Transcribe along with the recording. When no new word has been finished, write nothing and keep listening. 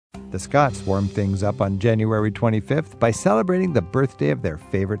The Scots warmed things up on January 25th by celebrating the birthday of their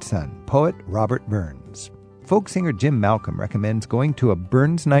favorite son, poet Robert Burns. Folk singer Jim Malcolm recommends going to a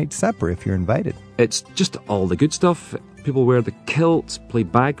Burns night supper if you're invited. It's just all the good stuff. People wear the kilts, play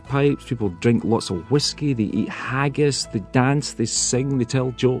bagpipes, people drink lots of whiskey, they eat haggis, they dance, they sing, they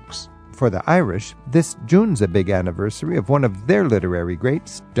tell jokes. For the Irish, this June's a big anniversary of one of their literary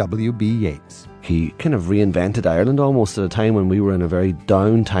greats, W.B. Yeats. He kind of reinvented Ireland almost at a time when we were in a very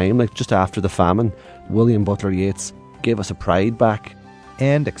down time, like just after the famine. William Butler Yeats gave us a pride back.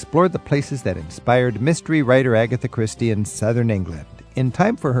 And explored the places that inspired mystery writer Agatha Christie in southern England, in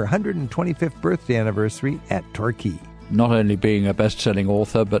time for her 125th birthday anniversary at Torquay. Not only being a best-selling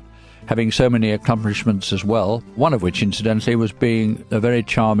author, but having so many accomplishments as well, one of which, incidentally, was being a very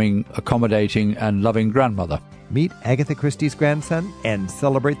charming, accommodating and loving grandmother. Meet Agatha Christie's grandson and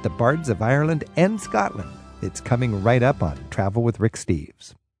celebrate the bards of Ireland and Scotland. It's coming right up on Travel with Rick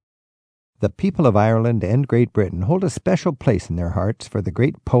Steves. The people of Ireland and Great Britain hold a special place in their hearts for the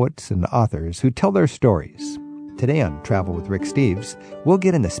great poets and authors who tell their stories. Today on Travel with Rick Steves, we'll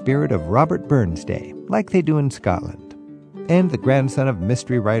get in the spirit of Robert Burns Day, like they do in Scotland. And the grandson of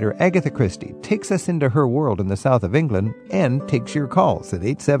mystery writer Agatha Christie takes us into her world in the south of England and takes your calls at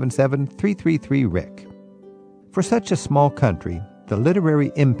 877-333-RICK. For such a small country, the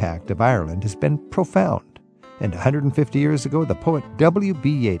literary impact of Ireland has been profound. And 150 years ago, the poet W.B.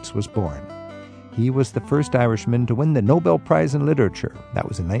 Yeats was born. He was the first Irishman to win the Nobel Prize in Literature. That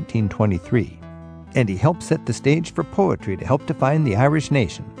was in 1923. And he helped set the stage for poetry to help define the Irish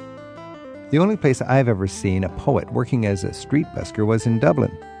nation. The only place I've ever seen a poet working as a street busker was in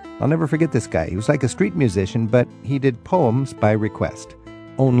Dublin. I'll never forget this guy. He was like a street musician, but he did poems by request,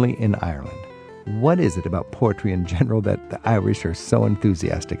 only in Ireland. What is it about poetry in general that the Irish are so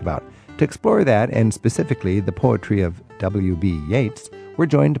enthusiastic about? To explore that, and specifically the poetry of W.B. Yeats, we're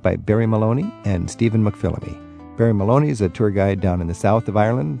joined by Barry Maloney and Stephen McPhillamy. Barry Maloney is a tour guide down in the south of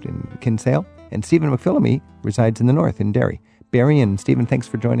Ireland, in Kinsale, and Stephen McPhillamy resides in the north, in Derry. Barry and Stephen, thanks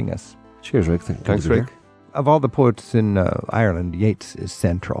for joining us. Cheers, Rick. Thanks, Rick. Of all the poets in Ireland, Yeats is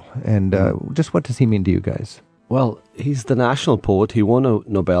central. And just what does he mean to you guys? Well, he's the national poet. He won a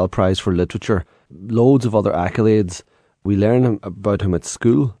Nobel Prize for Literature. Loads of other accolades. We learn about him at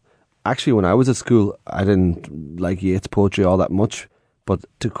school. Actually, when I was at school, I didn't like Yeats' poetry all that much. But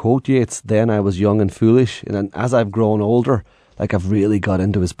to quote Yeats, then I was young and foolish. And then as I've grown older, I've really got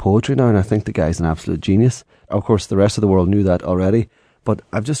into his poetry now, and I think the guy's an absolute genius. Of course, the rest of the world knew that already. But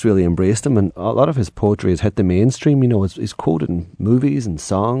I've just really embraced him, and a lot of his poetry has hit the mainstream. You know, it's quoted in movies and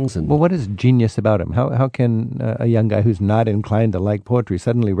songs. And well, what is genius about him? How can a young guy who's not inclined to like poetry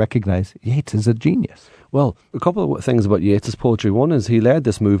suddenly recognize Yeats as a genius? Well, a couple of things about Yeats' poetry. One is he led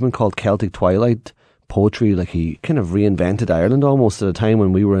this movement called Celtic Twilight poetry. He kind of reinvented Ireland almost at a time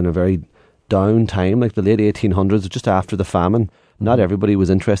when we were in a very down time, like the late 1800s, just after the famine. Not everybody was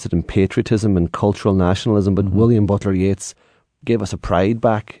interested in patriotism and cultural nationalism, but William Butler Yeats gave us a pride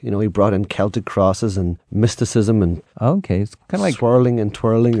back. You know, he brought in Celtic crosses and mysticism and it's kind of like swirling and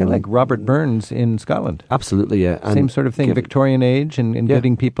twirling. Kind of like Robert Burns in Scotland. Absolutely, yeah. Same sort of thing, Victorian age and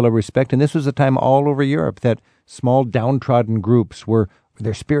getting people a respect. And this was a time all over Europe that small downtrodden groups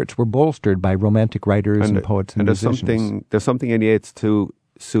their spirits were bolstered by romantic writers and poets and musicians. There's something in Yeats to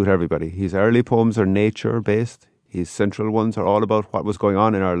suit everybody. His early poems are nature-based. His central ones are all about what was going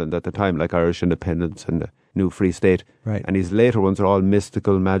on in Ireland at the time, like Irish independence and the new free state. Right. And his later ones are all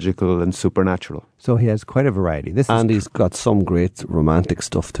mystical, magical and supernatural. So he has quite a variety. He's got some great romantic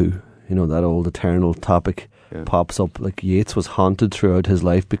stuff too. You know, that old eternal topic pops up. Like Yeats was haunted throughout his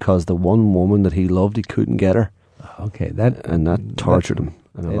life because the one woman that he loved, he couldn't get her. Okay, that tortured him.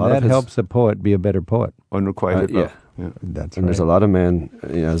 And that helps a poet be a better poet. Unrequited love. Yeah, that's and there's a lot of men,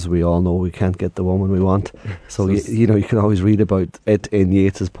 as we all know, we can't get the woman we want. So, you can always read about it in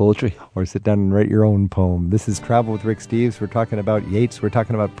Yeats' poetry. Or sit down and write your own poem. This is Travel with Rick Steves. We're talking about Yeats. We're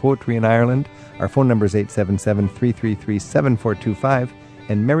talking about poetry in Ireland. Our phone number is 877-333-7425.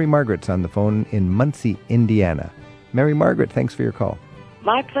 And Mary Margaret's on the phone in Muncie, Indiana. Mary Margaret, thanks for your call.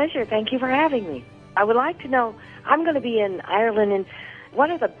 My pleasure. Thank you for having me. I would like to know, I'm going to be in Ireland, and what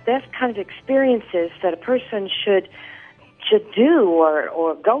are the best kind of experiences that a person should do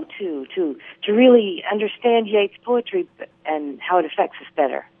or go to really understand Yeats' poetry and how it affects us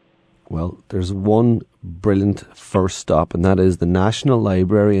better? Well, there's one brilliant first stop, and that is the National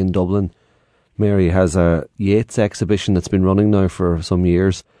Library in Dublin. Mary has a Yeats exhibition that's been running now for some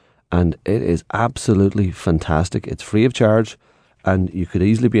years, and it is absolutely fantastic. It's free of charge, and you could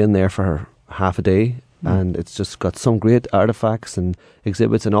easily be in there for half a day. And it's just got some great artifacts and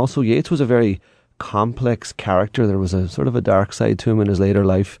exhibits. And also Yeats was a very complex character. There was a sort of a dark side to him in his later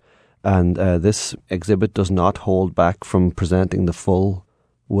life. And this exhibit does not hold back from presenting the full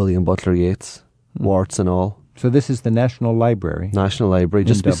William Butler Yeats, warts and all. So this is the National Library. National Library,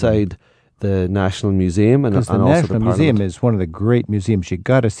 just Dublin. beside the National Museum and, Because the and also National the Museum Parliament. is one of the great museums. You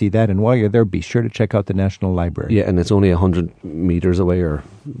got to see that. And while you're there, be sure to check out the National Library. Yeah, and it's only 100 metres away or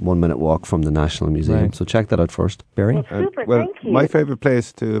 1 minute walk from the National Museum. Right. So check that out first. Barry? Well, super, Well, thank you. my favourite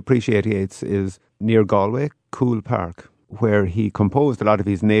place to appreciate Yeats is near Galway, Cool Park, where he composed a lot of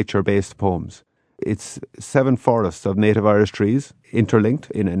his nature-based poems. It's 7 forests of native Irish trees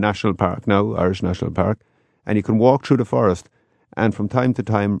interlinked in a national park now, Irish National Park, and you can walk through the forest and from time to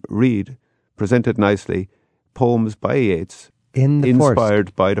time read, presented nicely, poems by Yeats In the inspired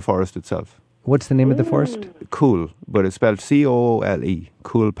forest. by the forest itself. What's the name of the forest? Cool, but it's spelled Coole,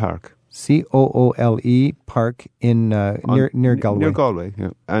 Cool Park. Coole Park in near Galway. Near Galway, yeah.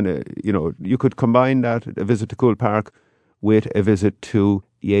 And, you could combine that, a visit to Cool Park, with a visit to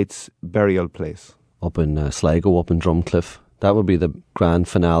Yeats' burial place. Up in Sligo, up in Drumcliff. That would be the grand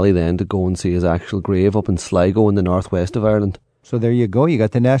finale then, to go and see his actual grave up in Sligo in the northwest of Ireland. So there you go. You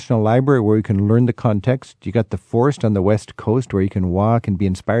got the National Library where you can learn the context. You got the forest on the west coast where you can walk and be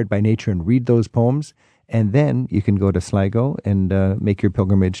inspired by nature and read those poems. And then you can go to Sligo and make your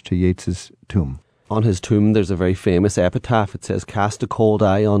pilgrimage to Yeats's tomb. On his tomb there's a very famous epitaph. It says, "Cast a cold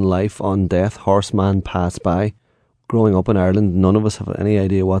eye on life, on death, horseman pass by." Growing up in Ireland, none of us have any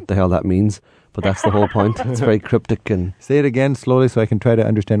idea what the hell that means, but that's the whole point. It's very cryptic. And Say it again slowly so I can try to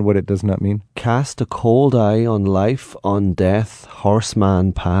understand what it does not mean. "Cast a cold eye on life, on death,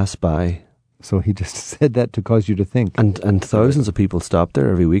 horseman pass by." So he just said that to cause you to think. And thousands of people stop there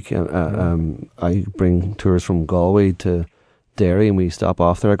every week. I bring tours from Galway to Derry and we stop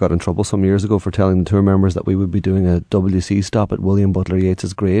off there. I got in trouble some years ago for telling the tour members that we would be doing a WC stop at William Butler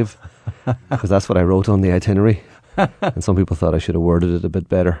Yeats' grave, because that's what I wrote on the itinerary. And some people thought I should have worded it a bit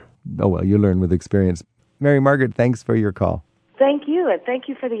better. Oh, well, you learn with experience. Mary Margaret, thanks for your call. Thank you, and thank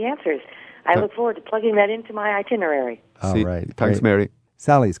you for the answers. I look forward to plugging that into my itinerary. All See, right. Thanks, great. Mary.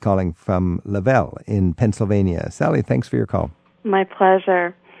 Sally's calling from Lavelle in Pennsylvania. Sally, thanks for your call. My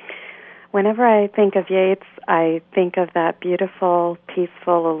pleasure. Whenever I think of Yeats, I think of that beautiful,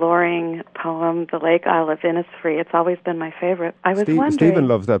 peaceful, alluring poem, The Lake Isle of Innisfree. It's always been my favorite. I was wondering... Stephen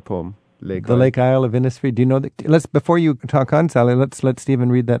loves that poem, Lake The Isle. Lake Isle of Innisfree. Do you know that? Before you talk on, Sally, let's let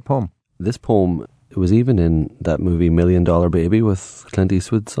Stephen read that poem. This poem, it was even in that movie $1 Million Baby with Clint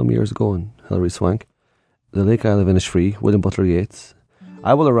Eastwood some years ago and Hilary Swank. The Lake Isle of Innisfree, William Butler Yeats.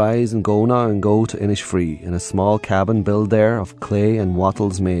 "I will arise and go now and go to Innisfree, in a small cabin built there of clay and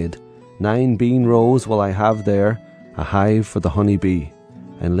wattles made. 9 bean rows will I have there, a hive for the honey bee,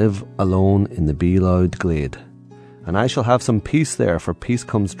 and live alone in the bee-loud glade. And I shall have some peace there, for peace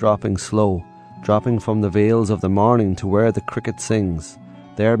comes dropping slow, dropping from the vales of the morning to where the cricket sings.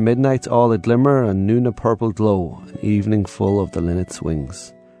 There midnight's all a glimmer and noon a purple glow, and evening full of the linnet's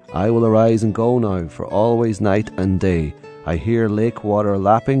wings. I will arise and go now, for always night and day I hear lake water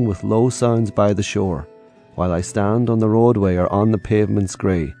lapping with low sounds by the shore. While I stand on the roadway or on the pavements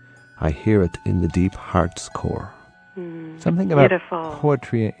grey, I hear it in the deep heart's core." Something about Beautiful.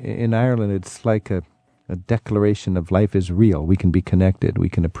 poetry in Ireland, it's like a declaration of life is real. We can be connected. We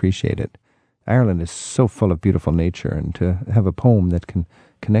can appreciate it. Ireland is so full of beautiful nature, and to have a poem that can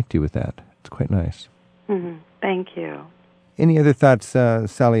connect you with that, it's quite nice. Thank you. Any other thoughts,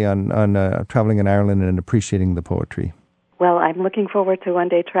 Sally, on traveling in Ireland and appreciating the poetry? Well, I'm looking forward to one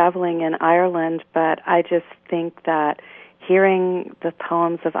day traveling in Ireland, but I just think that hearing the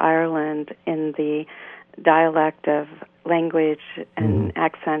poems of Ireland in the dialect of language and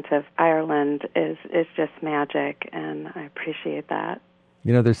accent of Ireland is just magic, and I appreciate that.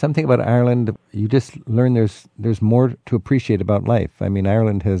 You know, there's something about Ireland, you just learn there's more to appreciate about life. I mean,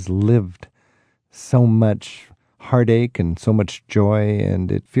 Ireland has lived so much heartache and so much joy,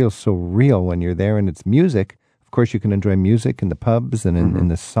 and it feels so real when you're there, and it's music. Of course, you can enjoy music in the pubs and in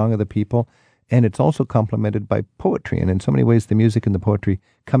the song of the people, and it's also complemented by poetry, and in so many ways the music and the poetry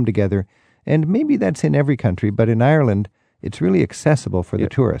come together, and maybe that's in every country, but in Ireland, it's really accessible for the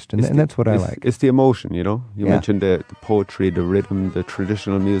tourist, and that's what I like. It's the emotion, you know. You Yeah. mentioned the poetry, the rhythm, the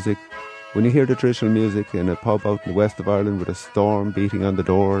traditional music. When you hear the traditional music in a pub out in the west of Ireland with a storm beating on the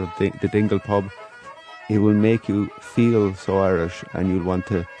door of the Dingle pub, it will make you feel so Irish, and you'll want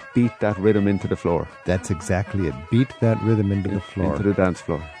to beat that rhythm into the floor. That's exactly it. Beat that rhythm into the floor. Into the dance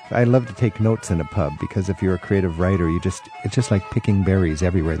floor. I love to take notes in a pub because if you're a creative writer, it's just like picking berries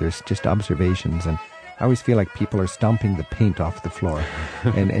everywhere. There's just observations, and I always feel like people are stomping the paint off the floor,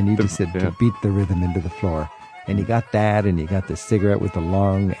 and you just said to beat the rhythm into the floor. And you got that, and you got the cigarette with the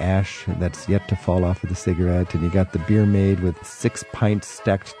long ash that's yet to fall off of the cigarette, and you got the beer made with 6 pints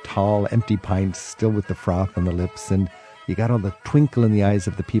stacked tall, empty pints, still with the froth on the lips, and you got all the twinkle in the eyes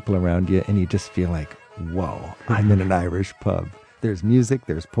of the people around you, and you just feel like, whoa, I'm in an Irish pub. There's music,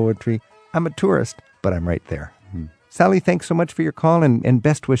 there's poetry. I'm a tourist, but I'm right there. Sally, thanks so much for your call, and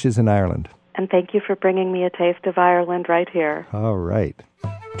best wishes in Ireland. And thank you for bringing me a taste of Ireland right here. All right.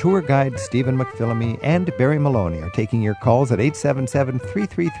 Tour guide Stephen McPhillamy and Barry Maloney are taking your calls at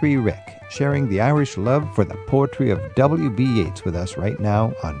 877-333-RICK, sharing the Irish love for the poetry of W.B. Yeats with us right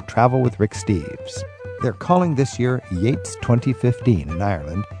now on Travel with Rick Steves. They're calling this year Yeats 2015 in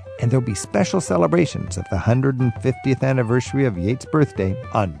Ireland, and there'll be special celebrations of the 150th anniversary of Yeats' birthday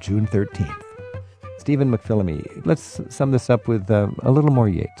on June 13th. Stephen McPhillamy, let's sum this up with a little more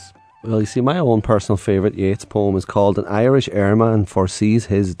Yeats. Well, you see, my own personal favourite Yeats poem is called An Irish Airman Foresees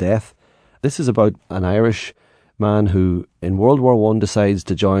His Death. This is about an Irish man who, in World War I, decides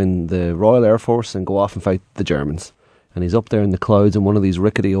to join the Royal Air Force and go off and fight the Germans. And he's up there in the clouds in one of these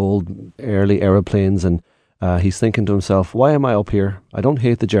rickety old early aeroplanes, and he's thinking to himself, why am I up here? I don't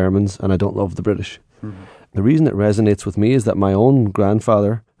hate the Germans and I don't love the British. Mm-hmm. The reason it resonates with me is that my own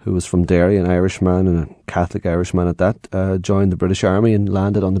grandfather, who was from Derry, an Irishman and a Catholic Irishman at that, joined the British Army and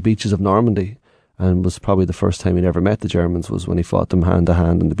landed on the beaches of Normandy, and was probably the first time he'd ever met the Germans was when he fought them hand to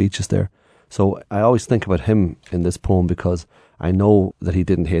hand on the beaches there. So I always think about him in this poem because I know that he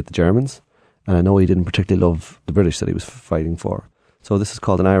didn't hate the Germans, and I know he didn't particularly love the British that he was fighting for. So this is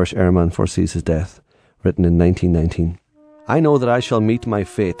called An Irish Airman Foresees His Death, written in 1919. I know that I shall meet my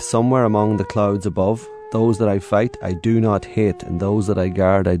fate somewhere among the clouds above. Those that I fight I do not hate, and those that I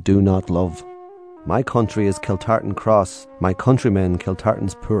guard I do not love. My country is Kiltartan Cross, my countrymen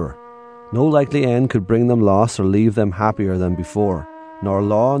Kiltartan's poor. No likely end could bring them loss or leave them happier than before. Nor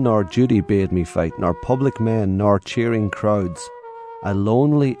law nor duty bade me fight, nor public men nor cheering crowds. A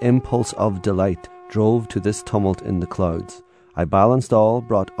lonely impulse of delight drove to this tumult in the clouds. I balanced all,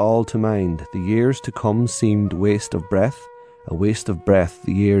 brought all to mind. The years to come seemed waste of breath, a waste of breath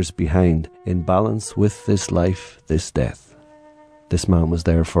the years behind, in balance with this life, this death. This man was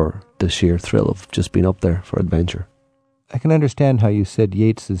there for the sheer thrill of just being up there for adventure. I can understand how you said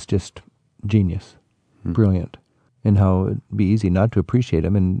Yeats is just genius, brilliant, and how it'd be easy not to appreciate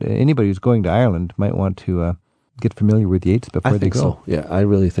him. And anybody who's going to Ireland might want to get familiar with Yeats before they go. I think so, yeah. I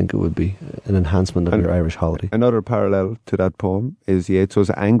really think it would be an enhancement of your Irish holiday. Another parallel to that poem is Yeats was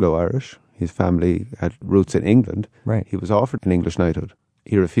Anglo-Irish. His family had roots in England. Right. He was offered an English knighthood.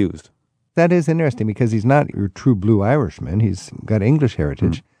 He refused. That is interesting because he's not your true blue Irishman. He's got English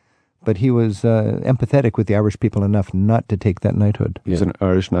heritage. But he was empathetic with the Irish people enough not to take that knighthood. He's an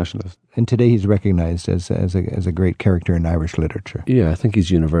Irish nationalist. And today he's recognized as a great character in Irish literature. Yeah, I think he's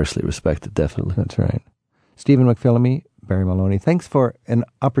universally respected, definitely. That's right. Stephen McPhillamy, Barry Maloney, thanks for an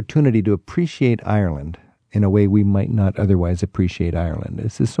opportunity to appreciate Ireland in a way we might not otherwise appreciate Ireland.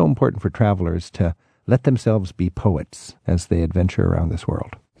 This is so important for travelers to let themselves be poets as they adventure around this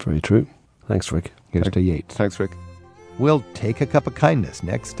world. Very true. Thanks, Rick. Here's to Yeats. Thanks, Rick. We'll take a cup of kindness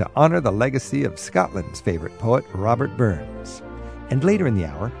next to honor the legacy of Scotland's favorite poet, Robert Burns. And later in the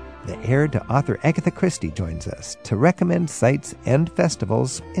hour, the heir to author Agatha Christie joins us to recommend sites and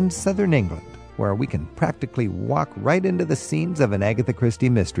festivals in southern England, where we can practically walk right into the scenes of an Agatha Christie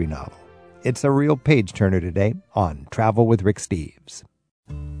mystery novel. It's a real page-turner today on Travel with Rick Steves.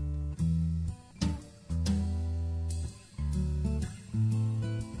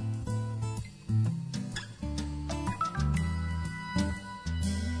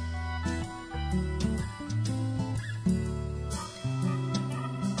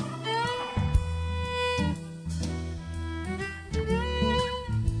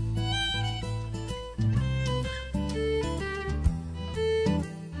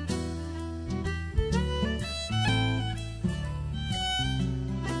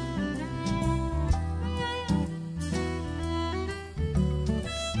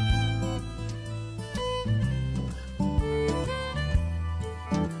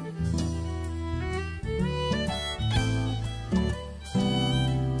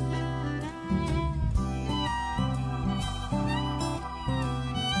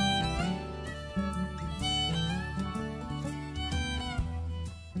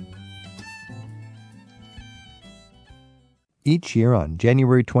 Each year on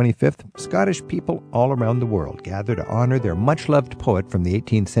January 25th, Scottish people all around the world gather to honor their much-loved poet from the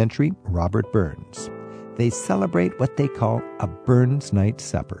 18th century, Robert Burns. They celebrate what they call a Burns Night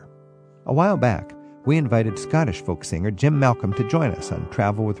Supper. A while back, we invited Scottish folk singer Jim Malcolm to join us on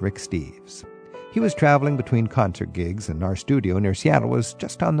Travel with Rick Steves. He was traveling between concert gigs, and our studio near Seattle was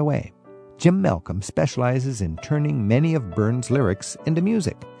just on the way. Jim Malcolm specializes in turning many of Burns' lyrics into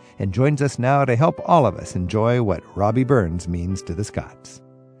music and joins us now to help all of us enjoy what Robbie Burns means to the Scots.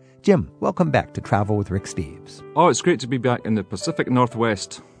 Jim, welcome back to Travel with Rick Steves. Oh, it's great to be back in the Pacific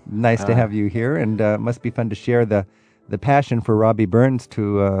Northwest. Nice to have you here, and must be fun to share the passion for Robbie Burns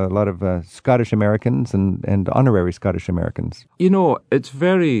to a lot of Scottish Americans and honorary Scottish Americans. You know, it's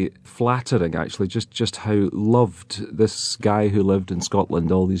very flattering, actually, just how loved this guy who lived in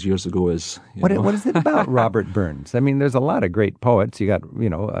Scotland all these years ago is. What is it about Robert Burns? I mean, there's a lot of great poets you got,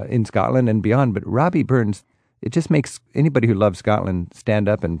 in Scotland and beyond, but Robbie Burns, it just makes anybody who loves Scotland stand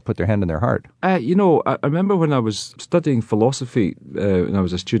up and put their hand on their heart. I remember when I was studying philosophy, when I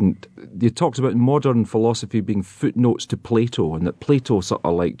was a student, you talked about modern philosophy being footnotes to Plato, and that Plato sort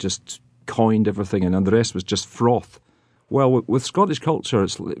of like just coined everything, and then the rest was just froth. Well, with Scottish culture,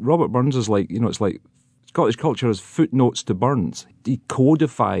 it's Robert Burns is like, it's like Scottish culture is footnotes to Burns. He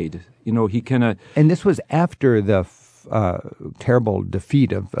codified, he kind of... And this was after the terrible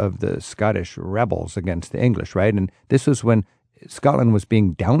defeat of the Scottish rebels against the English, right? And this was when Scotland was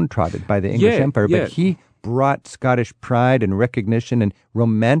being downtrodden by the English Empire, but he brought Scottish pride and recognition and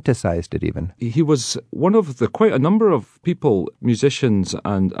romanticized it even. He was one of quite a number of people, musicians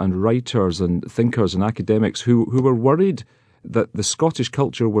and writers and thinkers and academics who were worried that the Scottish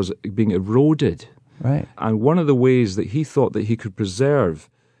culture was being eroded. Right. And one of the ways that he thought that he could preserve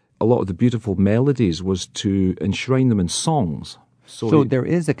a lot of the beautiful melodies was to enshrine them in songs. So there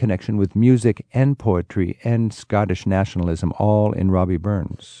is a connection with music and poetry and Scottish nationalism all in Robbie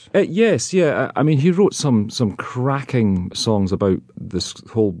Burns. Yes, yeah. I mean, he wrote some cracking songs about this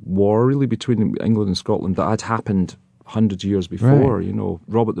whole war, really, between England and Scotland that had happened hundreds of years before, right.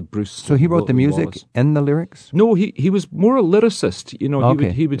 Robert the Bruce. So he wrote the music Wallace. And the lyrics? No, he was more a lyricist.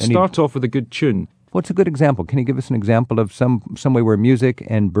 Okay. He would start off with a good tune. What's a good example? Can you give us an example of some way where music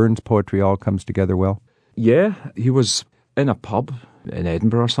and Burns' poetry all comes together well? Yeah, he was in a pub in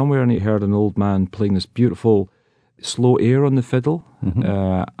Edinburgh or somewhere, and he heard an old man playing this beautiful slow air on the fiddle,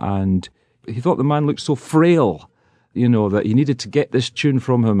 and he thought the man looked so frail, that he needed to get this tune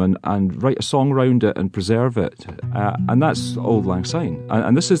from him and write a song round it and preserve it. And that's Auld Lang Syne.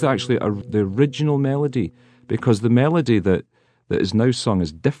 And this is actually the original melody, because the melody that is now sung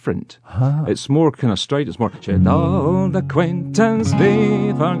is different. It's more kind of straight. It's more, should old acquaintance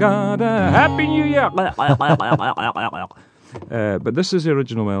be forgot, Happy New Year. But this is the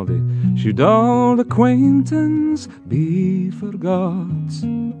original melody. Should old acquaintance be forgot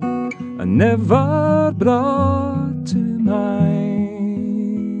and never brought to mind?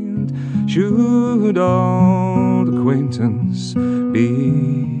 Should old acquaintance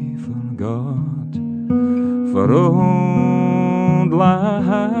be forgot for Auld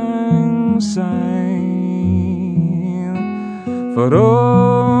Lang Syne, for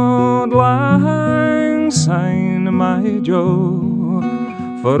Auld Lang Syne, my Joe,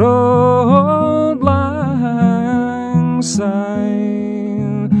 for Auld Lang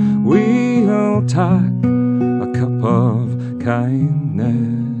Syne, we'll tack a cup of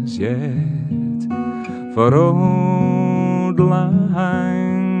kindness yet, for Auld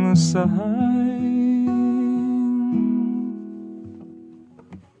Lang Syne.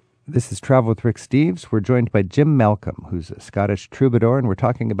 This is Travel with Rick Steves. We're joined by Jim Malcolm, who's a Scottish troubadour, and we're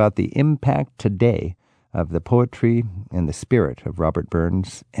talking about the impact today of the poetry and the spirit of Robert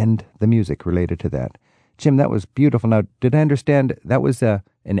Burns and the music related to that. Jim, that was beautiful. Now, did I understand that was an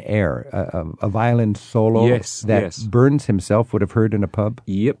air, a violin solo that Burns himself would have heard in a pub?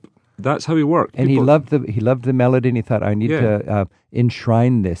 Yep. That's how he worked. And he loved the melody, and he thought, I need to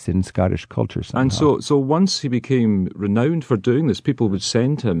enshrine this in Scottish culture somehow. And so once he became renowned for doing this, people would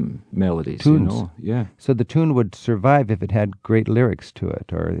send him melodies. Tunes. Yeah. So the tune would survive if it had great lyrics to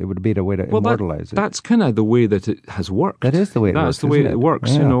it, or it would be a way to immortalize it. That's kind of the way that it has worked. That is the way it works. That's the way it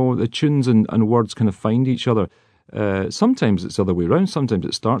works. Yeah. The tunes and words kind of find each other. Sometimes it's the other way around. Sometimes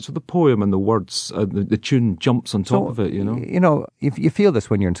it starts with the poem and the words, the tune jumps on top of it, If you feel this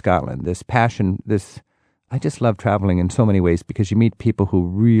when you're in Scotland, this passion, I just love traveling in so many ways because you meet people who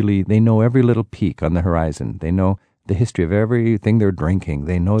really, they know every little peak on the horizon. They know the history of everything they're drinking.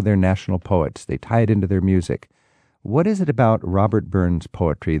 They know their national poets. They tie it into their music. What is it about Robert Burns'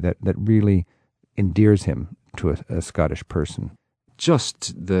 poetry that really endears him to a Scottish person?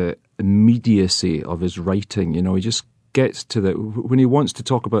 Just the immediacy of his writing, he just gets to when he wants to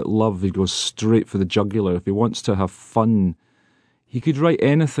talk about love, he goes straight for the jugular. If he wants to have fun, he could write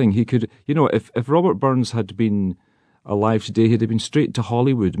anything. He could, if Robert Burns had been alive today, he'd have been straight to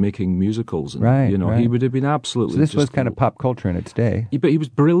Hollywood making musicals. And, Right, you know, right. he would have been absolutely. So this was just- kind of pop culture in its day. But he was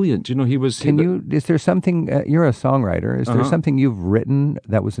brilliant. You know, he was. Is there something, you're a songwriter, is there Uh-huh. something you've written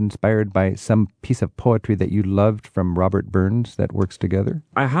that was inspired by some piece of poetry that you loved from Robert Burns that works together?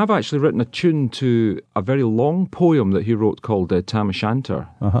 I have actually written a tune to a very long poem that he wrote called Tam O'Shanter.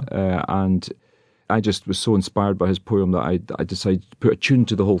 And I just was so inspired by his poem that I decided to put a tune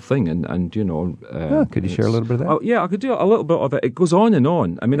to the whole thing. And you know. Could you share a little bit of that? Oh, yeah, I could do a little bit of it. It goes on and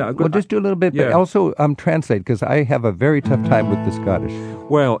on. I mean, Well, just do a little bit, but yeah. also translate, because I have a very tough time with the Scottish.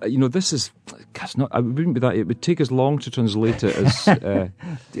 Well, you know, this is. It's not. I wouldn't be that. It would take as long to translate it as.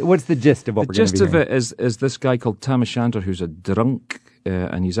 What's the gist of what The we're going to gist be of hearing? it is this guy called Tam O'Shanter who's a drunk,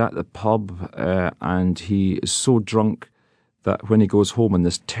 and he's at the pub, and he is so drunk that when he goes home on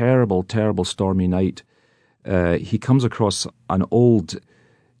this terrible, terrible stormy night, he comes across an old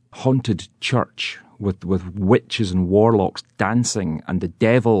haunted church with witches and warlocks dancing and the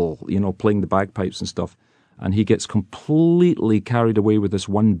devil, you know, playing the bagpipes and stuff. And he gets completely carried away with this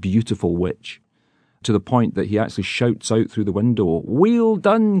one beautiful witch, to the point that he actually shouts out through the window, "Well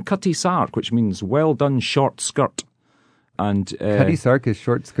done, Cutty Sark," which means "well done, short skirt." And Cutty Sark is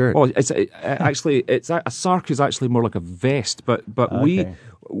short skirt. oh, it's a sark is actually more like a vest, but Okay.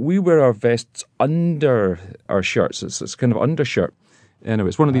 we wear our vests under our shirts. It's kind of undershirt. Anyway,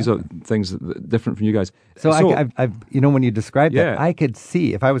 it's one of these things that different from you guys. So I've you know, when you described that, Yeah. I could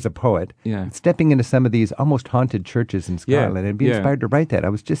see, if I was a poet, Yeah. stepping into some of these almost haunted churches in Scotland and be yeah. inspired to write that. I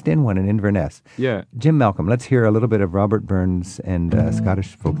was just in one in Inverness. Yeah. Jim Malcolm, let's hear a little bit of Robert Burns and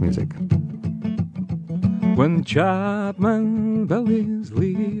Scottish folk music. When Chapman bellies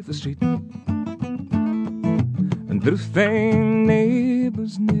leave the street, and their fine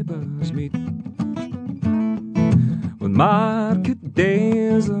neighbours meet, when market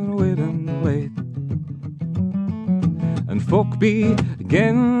days are wearing late, and folk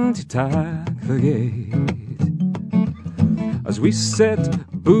begin to tag the gate, as we sit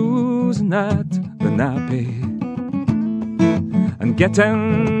boozing at the nappy, and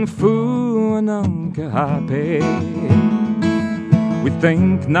getting full and happy. We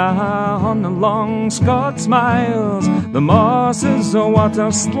think now on the long Scots miles, the mosses of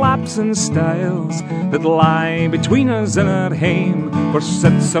water slaps and stiles that lie between us and our hame, where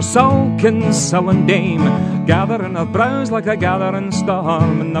sits our sulking sullen dame, gathering her brows like a gathering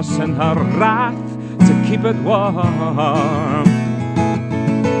storm, and us in her wrath to keep it warm.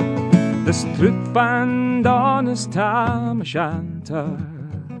 This truth and honest Tam O'Shanter,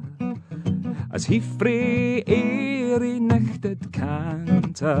 as he free airy nichted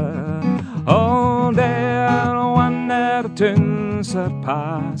canter, all their wonder tune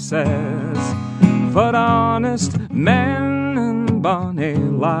surpasses, for honest men and bonny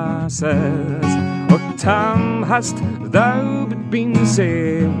lasses. O Tam, hast thou but been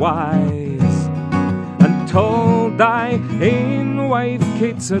sae wise, and told thy ain wife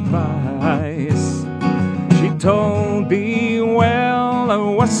Kate's advice? She told thee well,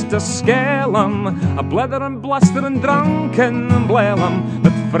 thou wast a skellum, a blether and bluster and drunken blellum,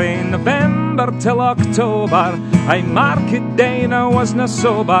 but frae November till October, I market day now wasna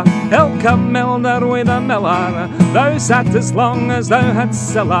sober. Ilka Milner with a miller, thou sat as long as thou had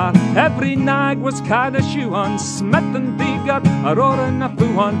siller. Every nag was ca'd a shoe on, smith and beaver, a roar and a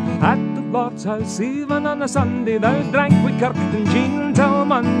foo on. At the Lord's house, even on a Sunday, thou drank wi' Kirkton Jean till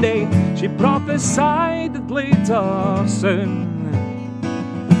Monday. She prophesied that later soon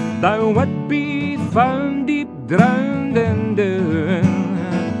thou would be found deep drowned in doon,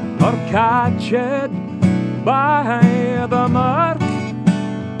 or catched by the murk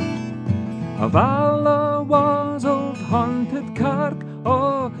of Allah was old haunted kirk.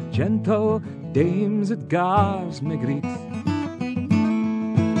 Oh, gentle dames at Gars me greet,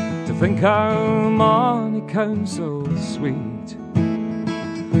 to think how many counsels sweet,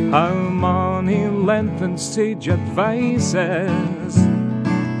 how many lengthened sage advices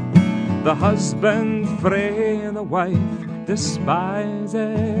the husband frae the wife despises.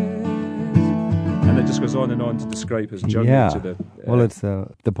 And it just goes on and on to describe his journey to the... well, it's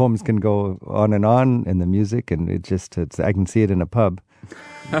the poems can go on, and the music, and I can see it in a pub,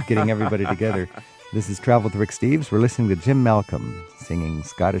 getting everybody together. This is Travel with Rick Steves. We're listening to Jim Malcolm singing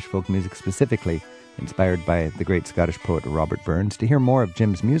Scottish folk music, specifically inspired by the great Scottish poet Robert Burns. To hear more of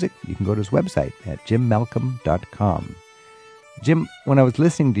Jim's music, you can go to his website at jimmalcolm.com. Jim, when I was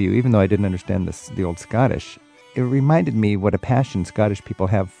listening to you, even though I didn't understand the old Scottish, it reminded me what a passion Scottish people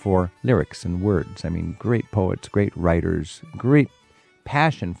have for lyrics and words. I mean, great poets, great writers, great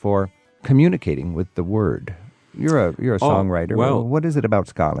passion for communicating with the word. You're a songwriter. well, what is it about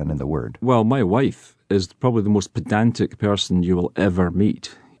Scotland and the word? Well, my wife is probably the most pedantic person you will ever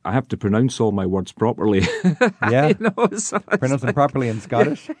meet. I have to pronounce all my words properly. Yeah, You know, so it's pronounce them properly in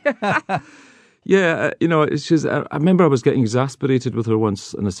Scottish. Yeah, it's just, I remember I was getting exasperated with her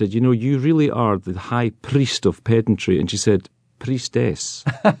once, and I said, you really are the high priest of pedantry. And she said, priestess.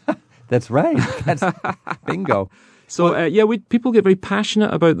 That's right. That's bingo. So, people get very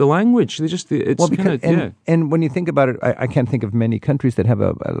passionate about the language. And when you think about it, I can't think of many countries that have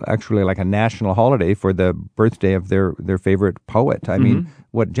actually like a national holiday for the birthday of their favorite poet. I mean,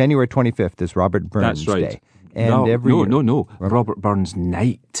 January 25th is Robert Burns That's right. Day. And every year, Robert Burns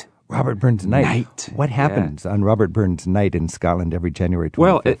Night. Robert Burns Night. What happens on Robert Burns Night in Scotland every January 25th?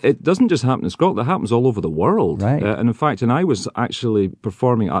 Well, it doesn't just happen in Scotland. It happens all over the world. Right. And in fact, I was actually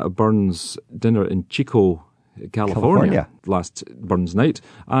performing at a Burns dinner in Chico, California. Last Burns Night.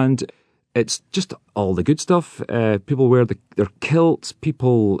 And it's just all the good stuff. People wear their kilts,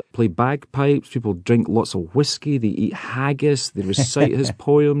 people play bagpipes, people drink lots of whiskey, they eat haggis, they recite his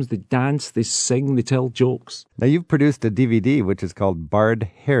poems, they dance, they sing, they tell jokes. Now, you've produced a DVD which is called Bard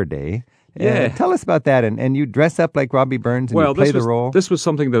Hair Day. Yeah. Tell us about that. And you dress up like Robbie Burns and you play the role. This was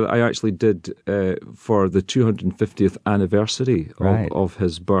something that I actually did for the 250th anniversary of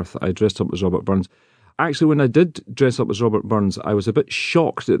his birth. I dressed up as Robert Burns. Actually, when I did dress up as Robert Burns, I was a bit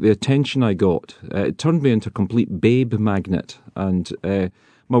shocked at the attention I got. It turned me into a complete babe magnet. And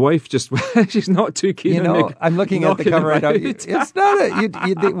my wife she's not too keen on I'm looking at the cover right now. It's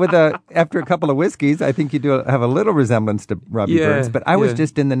not after a couple of whiskeys, I think you do have a little resemblance to Robbie Burns. But I was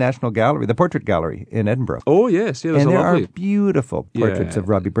just in the National Gallery, the Portrait Gallery in Edinburgh. Oh, yes. Yeah, and there are beautiful portraits of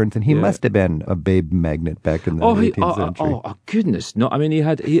Robbie Burns, and he must have been a babe magnet back in the 18th century. Oh, goodness. No, I mean,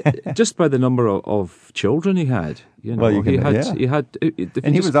 he just by the number of children he had. He had,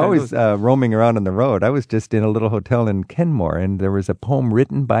 and he was always roaming around on the road. I was just in a little hotel in Kenmore, and there was a poem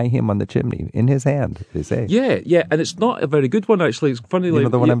written by him on the chimney in his hand. They say, yeah, and it's not a very good one actually. It's funny, you know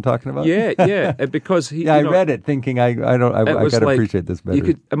the one I'm talking about. Yeah, because he. I read it thinking I got to appreciate this better. You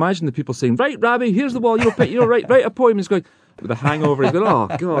could imagine the people saying, "Right, Robbie, here's the wall. Write a poem." He's going with a hangover. He's going, "Oh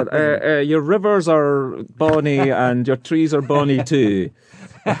God, your rivers are bonny and your trees are bonny too."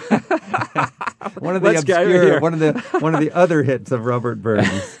 One of the other hits of Robert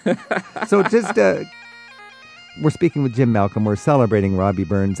Burns. So just we're speaking with Jim Malcolm. We're celebrating Robbie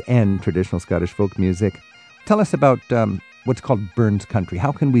Burns and traditional Scottish folk music. Tell us about what's called Burns Country.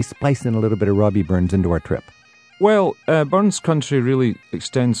 How can we splice in a little bit of Robbie Burns into our trip? Well, Burns Country really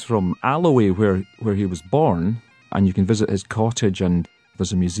extends from Alloway, where he was born, and you can visit his cottage, and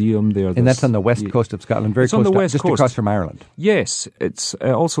there's a museum there. And that's on the west coast of Scotland, very close, just across from Ireland. Yes, it's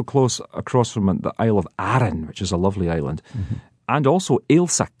also close across from the Isle of Arran, which is a lovely island. Mm-hmm. And also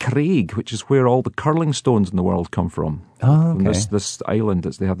Ailsa Craig, which is where all the curling stones in the world come from. Oh, okay. From this island,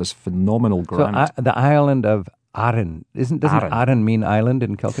 they have this phenomenal granite. So the island of Arran, doesn't Arran mean island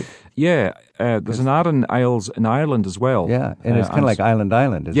in Celtic? Yeah, there's an Arran Isles in Ireland as well. Yeah, and it's kind of like Island,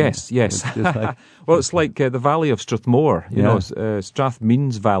 isn't it? Yes. It's like, well, it's like the Valley of Strathmore. Strath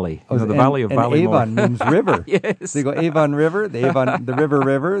means valley. The Valley of Ballymore. Avon means river. Yes. So you go Avon River, the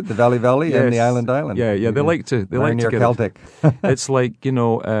River, the Valley, and the Island. Yeah. They like to get Celtic. It's like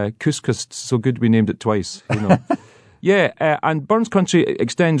couscous. So good we named it twice. Yeah, and Burns Country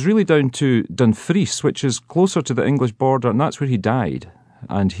extends really down to Dumfries, which is closer to the English border, and that's where he died.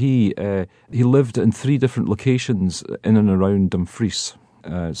 And he lived in 3 different locations in and around Dumfries.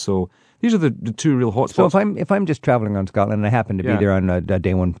 So these are the 2 real hotspots. So if I'm just traveling around Scotland and I happen to be there on a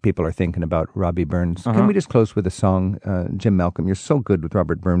day when people are thinking about Robbie Burns, can we just close with a song? Jim Malcolm, you're so good with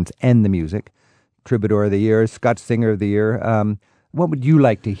Robert Burns and the music. Troubadour of the Year, Scotch Singer of the Year. What would you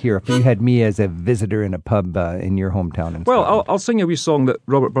like to hear if you had me as a visitor in a pub in your hometown in Scotland? I'll sing a wee song that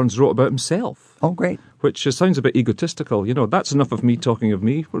Robert Burns wrote about himself. Oh, great. Which sounds a bit egotistical. That's enough of me talking of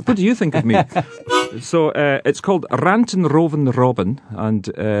me. What do you think of me? So it's called Rantin' Rovin' Robin, and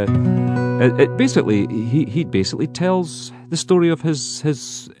it basically he basically tells the story of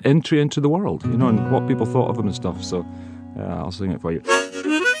his entry into the world, and what people thought of him and stuff. So I'll sing it for you.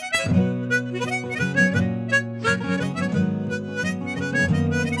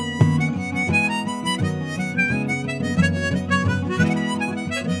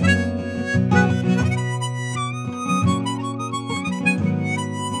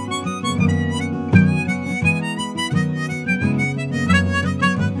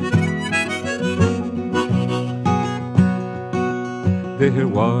 There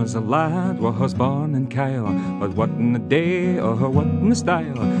was a lad was born in Kyle, but what in the day or what in the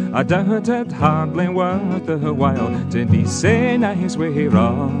style? I doubt it hardly worth the while to be say nice way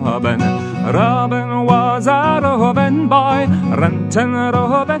Robin. Robin was a roving boy, rantin'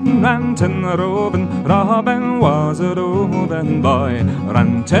 Robin, rantin' Robin. Robin was a roving boy,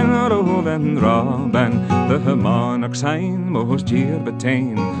 rantin' Robin, Robin. The monarch's sign most year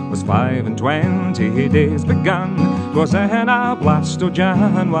between was 25 days begun. 'Twas in a blast o'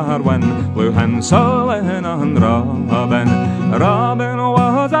 January when blew Hansel-in on Robin. Robin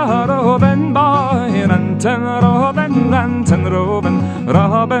was a roving boy, rantin' Robin, rantin' Robin.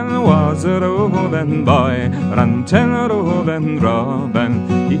 Robin was a roving boy, rantin' Robin, Robin.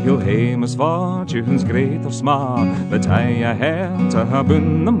 He'll hae misfortunes great or small, but I have to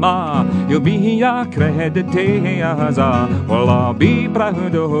boon the ma. He'll be a credit as a, well I'll be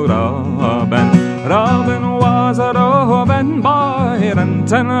proud of Robin. Robin was a roving boy,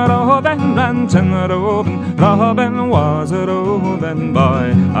 rantin' Robin, rantin' Robin. Robin was a roving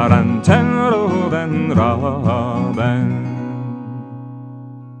boy, rantin' Robin, Robin.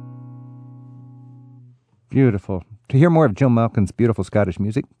 Beautiful. To hear more of Jim Malcolm's beautiful Scottish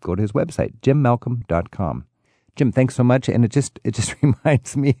music, go to his website, jimmalcolm.com. Jim, thanks so much. And it just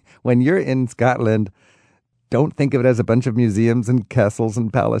reminds me, when you're in Scotland, don't think of it as a bunch of museums and castles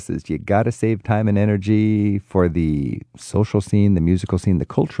and palaces. You got to save time and energy for the social scene, the musical scene, the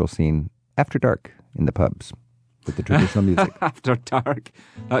cultural scene after dark in the pubs with the traditional music. After dark.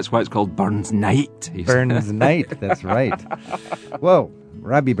 That's why it's called Burns Night. Burns Night, that's right. Whoa,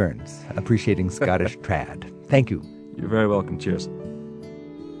 Robbie Burns, appreciating Scottish trad. Thank you. You're very welcome. Cheers.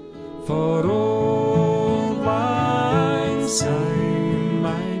 For old lang syne,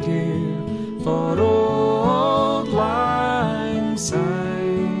 my dear, for old lang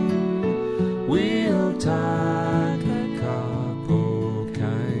syne, we'll take a cup of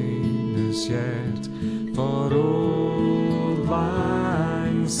kindness yet, for old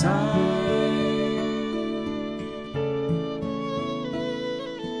lang syne.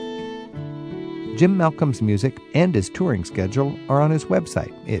 Jim Malcolm's music and his touring schedule are on his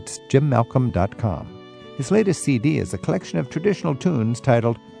website. It's jimmalcolm.com. His latest CD is a collection of traditional tunes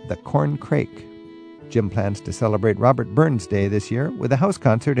titled The Corn Crake. Jim plans to celebrate Robert Burns Day this year with a house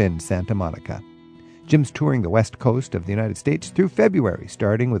concert in Santa Monica. Jim's touring the west coast of the United States through February,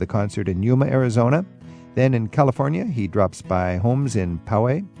 starting with a concert in Yuma, Arizona. Then in California, he drops by homes in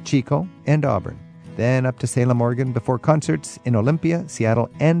Poway, Chico, and Auburn. Then up to Salem, Oregon, before concerts in Olympia, Seattle,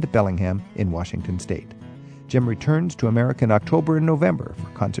 and Bellingham in Washington State. Jim returns to America in October and November for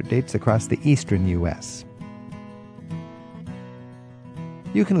concert dates across the eastern U.S.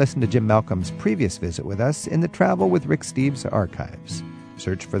 You can listen to Jim Malcolm's previous visit with us in the Travel with Rick Steves archives.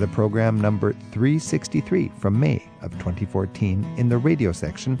 Search for the program number 363 from May of 2014 in the radio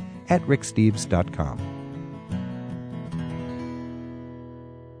section at ricksteves.com.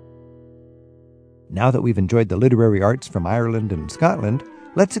 Now that we've enjoyed the literary arts from Ireland and Scotland,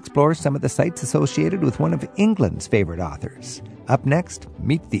 let's explore some of the sites associated with one of England's favorite authors. Up next,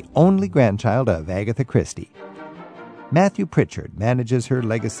 meet the only grandchild of Agatha Christie. Matthew Pritchard manages her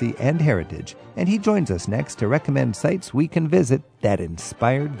legacy and heritage, and he joins us next to recommend sites we can visit that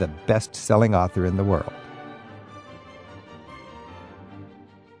inspired the best-selling author in the world.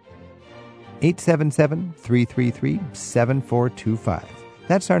 877-333-7425.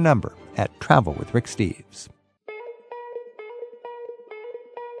 That's our number at Travel with Rick Steves.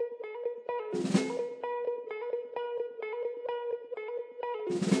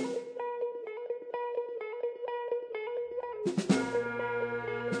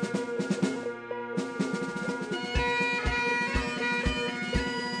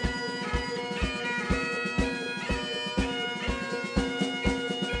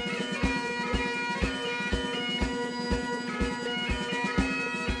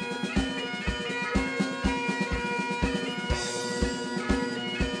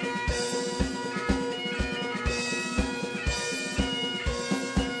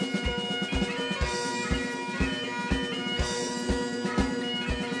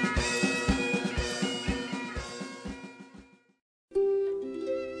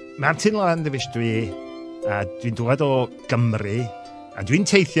 Martin Landovich dwi, a dwi'n dod o Gymru, a dwi'n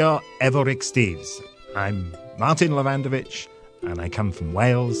teithio efo Rick Steves. I'm Martin Lavandovich, and I come from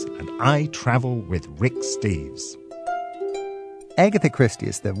Wales, and I travel with Rick Steves. Agatha Christie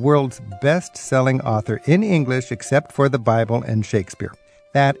is the world's best-selling author in English except for the Bible and Shakespeare.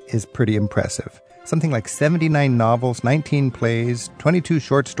 That is pretty impressive. Something like 79 novels, 19 plays, 22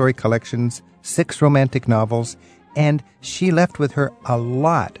 short story collections, 6 romantic novels, And she left with her a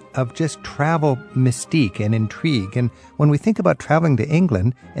lot of just travel mystique and intrigue. And when we think about traveling to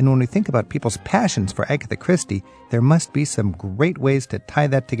England, and when we think about people's passions for Agatha Christie, there must be some great ways to tie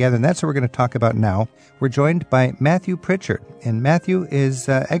that together. And that's what we're going to talk about now. We're joined by Matthew Pritchard. And Matthew is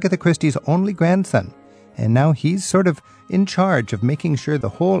Agatha Christie's only grandson. And now he's sort of in charge of making sure the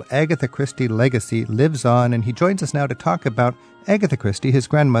whole Agatha Christie legacy lives on. And he joins us now to talk about Agatha Christie, his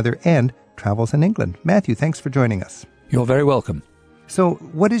grandmother, and travels in England. Matthew, thanks for joining us. You're very welcome. So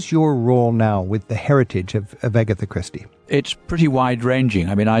what is your role now with the heritage of Agatha Christie? It's pretty wide-ranging.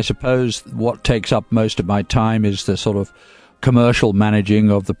 I mean, I suppose what takes up most of my time is the sort of commercial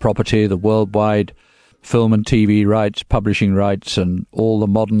managing of the property, the worldwide film and TV rights, publishing rights, and all the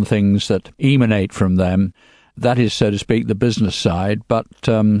modern things that emanate from them. That is, so to speak, the business side. But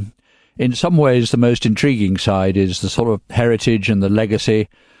in some ways, the most intriguing side is the sort of heritage and the legacy.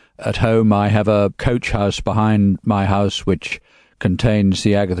 At home, I have a coach house behind my house, which contains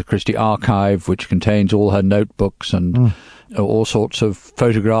the Agatha Christie archive, which contains all her notebooks and all sorts of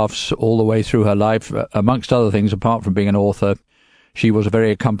photographs all the way through her life. Amongst other things, apart from being an author, she was a very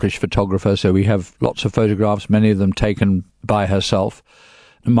accomplished photographer, so we have lots of photographs, many of them taken by herself.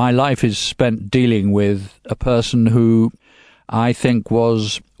 My life is spent dealing with a person who I think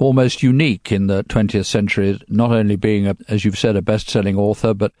was almost unique in the 20th century, not only being, as you've said, a best-selling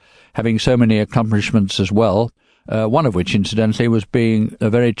author, but having so many accomplishments as well, one of which, incidentally, was being a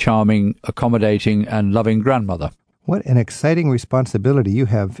very charming, accommodating, and loving grandmother. What an exciting responsibility you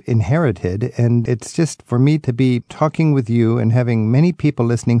have inherited, and it's just for me to be talking with you and having many people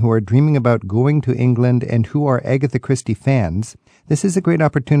listening who are dreaming about going to England and who are Agatha Christie fans. This is a great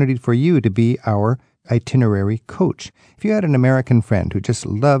opportunity for you to be our itinerary coach. If you had an American friend who just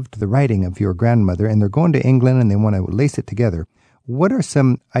loved the writing of your grandmother and they're going to England and they want to lace it together, what are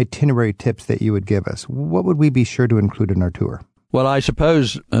some itinerary tips that you would give us? What would we be sure to include in our tour? Well, I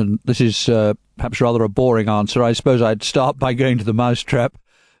suppose, and this is perhaps rather a boring answer, I suppose I'd start by going to The Mousetrap,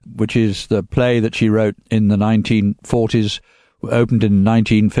 which is the play that she wrote in the 1940s, opened in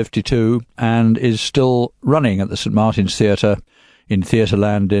 1952, and is still running at the St. Martin's Theatre in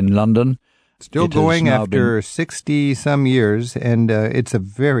Theatreland in London. Still going after 60-some years, and it's a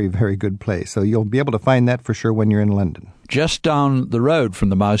very, very good play. So you'll be able to find that for sure when you're in London. Just down the road from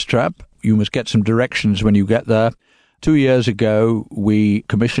The Mousetrap, you must get some directions when you get there. 2 years ago, we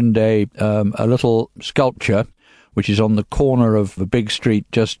commissioned a little sculpture, which is on the corner of a big street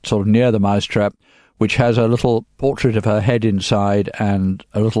just sort of near The Mousetrap, which has a little portrait of her head inside and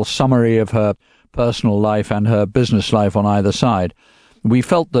a little summary of her personal life and her business life on either side. We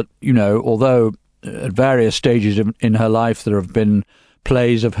felt that, you know, although at various stages in her life there have been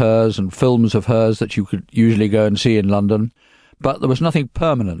plays of hers and films of hers that you could usually go and see in London, but there was nothing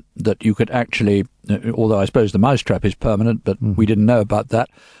permanent that you could actually, although I suppose The Mousetrap is permanent, but we didn't know about that,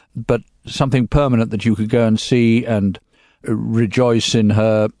 but something permanent that you could go and see and rejoice in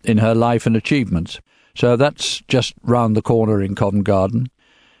her life and achievements. So that's just round the corner in Covent Garden.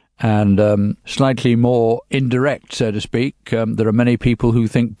 And slightly more indirect, so to speak, there are many people who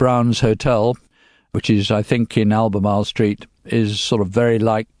think Brown's Hotel, which is, I think, in Albemarle Street, is sort of very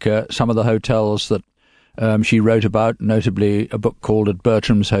like some of the hotels that she wrote about, notably a book called At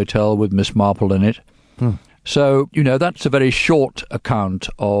Bertram's Hotel with Miss Marple in it. So, you know, that's a very short account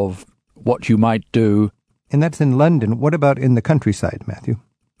of what you might do. And that's in London. What about in the countryside, Matthew?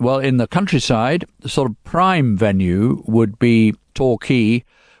 Well, in the countryside, the sort of prime venue would be Torquay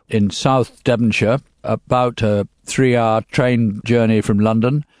in South Devonshire, about a 3-hour train journey from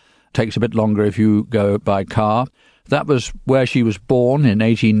London. Takes a bit longer if you go by car. That was where she was born in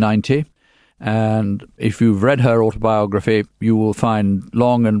 1890. And if you've read her autobiography, you will find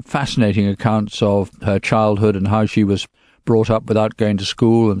long and fascinating accounts of her childhood and how she was brought up without going to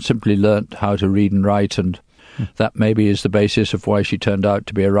school and simply learnt how to read and write. And that maybe is the basis of why she turned out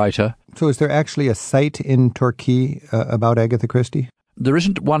to be a writer. So is there actually a site in Torquay about Agatha Christie? There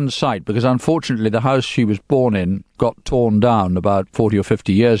isn't one site, because unfortunately the house she was born in got torn down about 40 or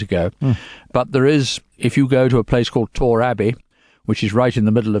 50 years ago. But there is, if you go to a place called Tor Abbey, which is right in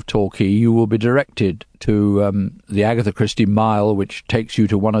the middle of Torquay, you will be directed to the Agatha Christie Mile, which takes you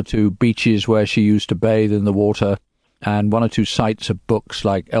to one or two beaches where she used to bathe in the water, and one or two sites of books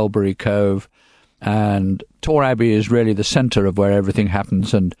like Elbury Cove. And Tor Abbey is really the centre of where everything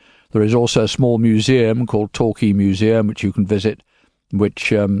happens. And there is also a small museum called Torquay Museum, which you can visit,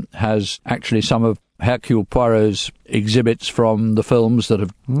 which has actually some of Hercule Poirot's exhibits from the films that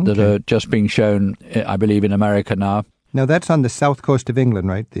are just being shown, I believe, in America now. Now, that's on the south coast of England,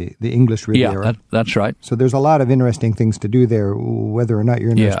 right? The English Riviera. Yeah, that's right. So there's a lot of interesting things to do there, whether or not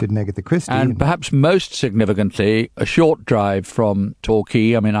you're interested in Agatha Christie. And perhaps most significantly, a short drive from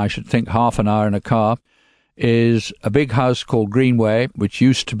Torquay, I mean, I should think half an hour in a car, is a big house called Greenway, which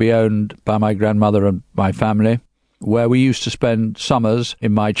used to be owned by my grandmother and my family, where we used to spend summers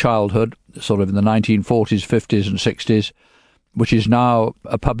in my childhood, sort of in the 1940s, 50s and 60s, which is now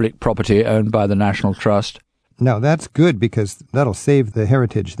a public property owned by the National Trust. Now, that's good because that'll save the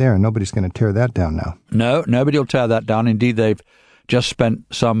heritage there, and nobody's going to tear that down now. No, nobody will tear that down. Indeed, they've just spent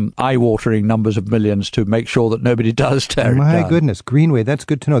some eye-watering numbers of millions to make sure that nobody does tear it down. My goodness, Greenway, that's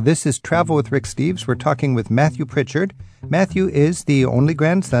good to know. This is Travel with Rick Steves. We're talking with Matthew Pritchard. Matthew is the only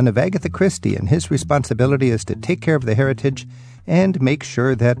grandson of Agatha Christie, and his responsibility is to take care of the heritage and make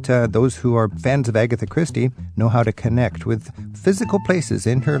sure that those who are fans of Agatha Christie know how to connect with physical places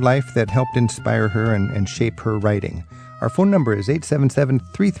in her life that helped inspire her and shape her writing. Our phone number is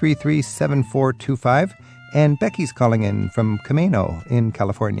 877-333-7425, and Becky's calling in from Camino in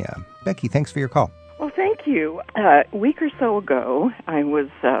California. Becky, thanks for your call. Well, thank you. A week or so ago, I was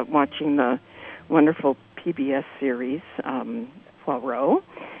watching the wonderful PBS series, Poirot,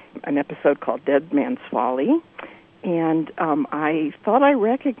 an episode called Dead Man's Folly. And I thought I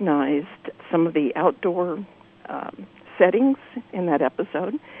recognized some of the outdoor settings in that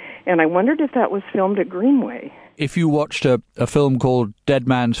episode, and I wondered if that was filmed at Greenway. If you watched a film called Dead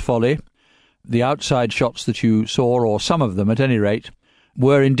Man's Folly, the outside shots that you saw, or some of them at any rate,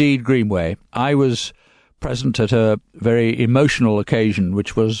 were indeed Greenway. I was present at a very emotional occasion,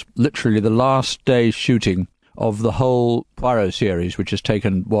 which was literally the last day's shooting of the whole Poirot series, which has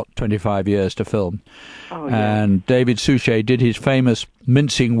taken, 25 years to film. Oh, yeah. And David Suchet did his famous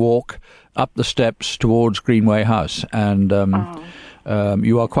mincing walk up the steps towards Greenway House. And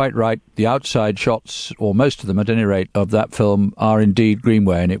you are quite right. The outside shots, or most of them at any rate, of that film are indeed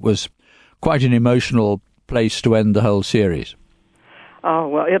Greenway. And it was quite an emotional place to end the whole series. Oh,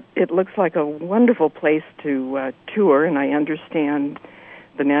 well, it looks like a wonderful place to tour, and I understand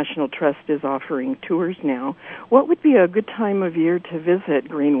the National Trust is offering tours now. What would be a good time of year to visit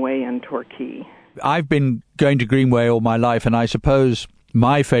Greenway and Torquay? I've been going to Greenway all my life, and I suppose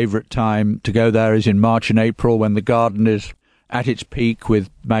my favourite time to go there is in March and April, when the garden is at its peak with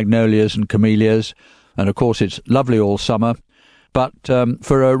magnolias and camellias, and of course it's lovely all summer. But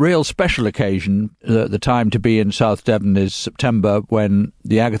for a real special occasion, the time to be in South Devon is September, when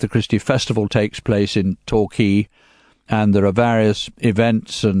the Agatha Christie Festival takes place in Torquay, and there are various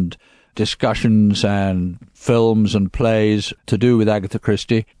events and discussions and films and plays to do with Agatha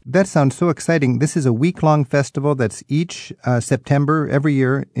Christie. That sounds so exciting. This is a week-long festival that's each September every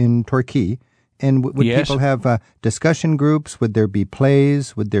year in Torquay. And would people have discussion groups? Would there be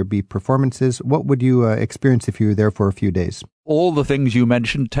plays? Would there be performances? What would you experience if you were there for a few days? All the things you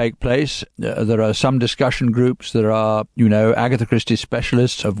mentioned take place. There are some discussion groups. There are, Agatha Christie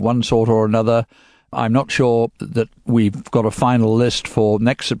specialists of one sort or another. I'm not sure that we've got a final list for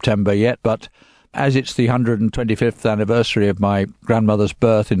next September yet, but as it's the 125th anniversary of my grandmother's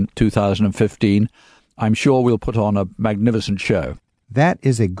birth in 2015, I'm sure we'll put on a magnificent show. That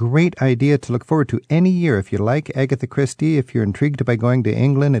is a great idea to look forward to any year. If you like Agatha Christie, if you're intrigued by going to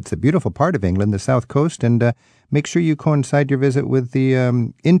England, it's a beautiful part of England, the South Coast, and make sure you coincide your visit with the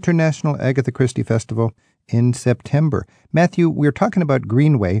International Agatha Christie Festival in September. Matthew, we're talking about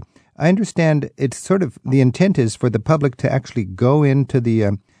Greenway. I understand it's sort of, the intent is for the public to actually go into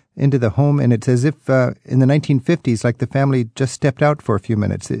the home, and it's as if in the 1950s, like the family just stepped out for a few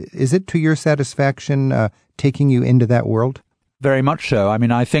minutes. Is it to your satisfaction taking you into that world? Very much so. I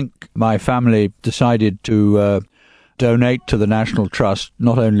mean, I think my family decided to donate to the National Trust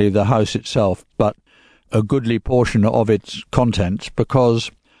not only the house itself, but a goodly portion of its contents,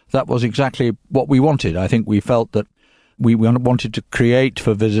 because that was exactly what we wanted. I think we felt that we wanted to create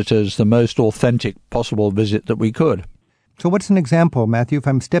for visitors the most authentic possible visit that we could. So what's an example, Matthew, if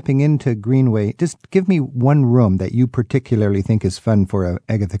I'm stepping into Greenway, just give me one room that you particularly think is fun for an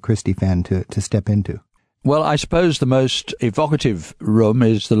Agatha Christie fan to step into. Well, I suppose the most evocative room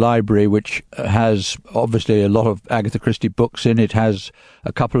is the library, which has obviously a lot of Agatha Christie books in. It has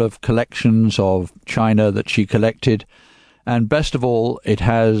a couple of collections of china that she collected. And best of all, it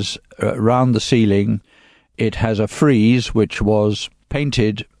has, around the ceiling, it has a frieze which was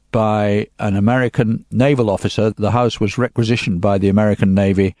painted by an American naval officer. The house was requisitioned by the American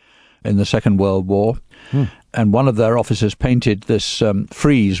Navy in the Second World War. And one of their officers painted this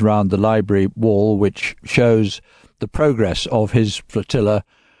frieze round the library wall, which shows the progress of his flotilla,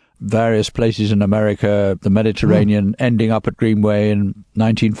 various places in America, the Mediterranean, ending up at Greenway in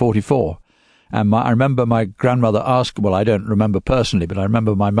 1944. And I remember my grandmother asked, well, I don't remember personally, but I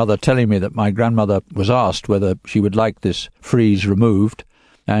remember my mother telling me that my grandmother was asked whether she would like this frieze removed.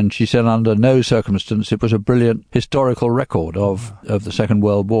 And she said under no circumstance it was a brilliant historical record of the Second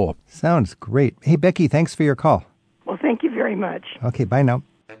World War. Sounds great. Hey, Becky, thanks for your call. Well, thank you very much. Okay, bye now.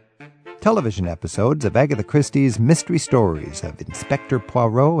 Television episodes of Agatha Christie's mystery stories of Inspector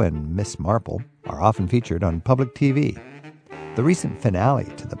Poirot and Miss Marple are often featured on public TV. The recent finale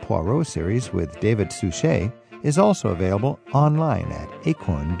to the Poirot series with David Suchet is also available online at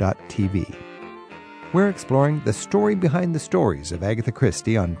acorn.tv. We're exploring the story behind the stories of Agatha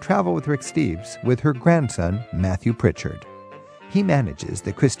Christie on Travel with Rick Steves with her grandson, Matthew Pritchard. He manages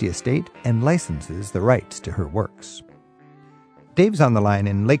the Christie estate and licenses the rights to her works. Dave's on the line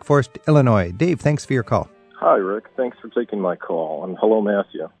in Lake Forest, Illinois. Dave, thanks for your call. Hi, Rick. Thanks for taking my call. And hello,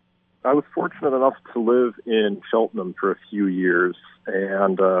 Matthew. I was fortunate enough to live in Cheltenham for a few years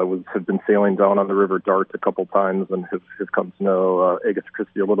and have been sailing down on the River Dart a couple times and have come to know Agatha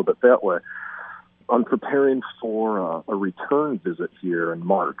Christie a little bit that way. I'm preparing for a return visit here in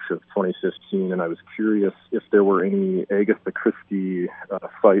March of 2015, and I was curious if there were any Agatha Christie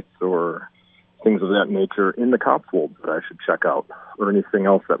sites or things of that nature in the Cotswolds that I should check out, or anything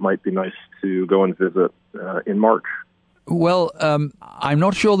else that might be nice to go and visit in March. Well, I'm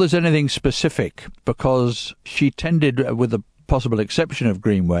not sure there's anything specific, because she tended, with the possible exception of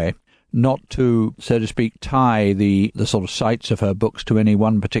Greenway, not to, so to speak, tie the sort of sites of her books to any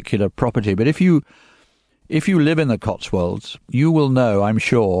one particular property. But if you live in the Cotswolds, you will know, I'm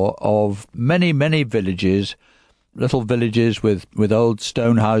sure, of many, many villages, little villages with old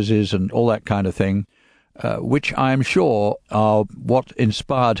stone houses and all that kind of thing, which I'm sure are what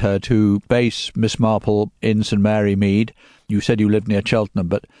inspired her to base Miss Marple in St Mary Mead. You said you lived near Cheltenham,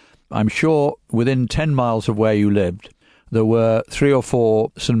 but I'm sure within 10 miles of where you lived, there were 3 or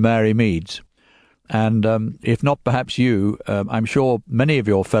 4 St Mary Meads. And if not perhaps you, I'm sure many of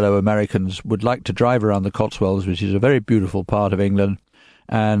your fellow Americans would like to drive around the Cotswolds, which is a very beautiful part of England,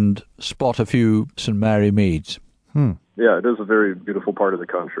 and spot a few St Mary Meads. Yeah, it is a very beautiful part of the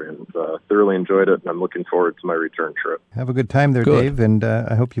country, and thoroughly enjoyed it, and I'm looking forward to my return trip. Have a good time there, Good. Dave, and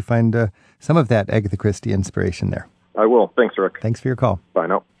I hope you find some of that Agatha Christie inspiration there. I will. Thanks, Rick. Thanks for your call. Bye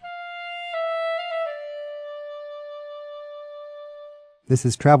now. This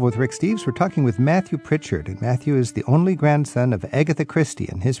is Travel with Rick Steves. We're talking with Matthew Pritchard, and Matthew is the only grandson of Agatha Christie,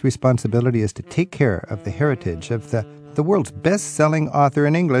 and his responsibility is to take care of the heritage of the world's best-selling author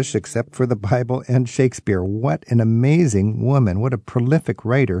in English, except for the Bible and Shakespeare. What an amazing woman. What a prolific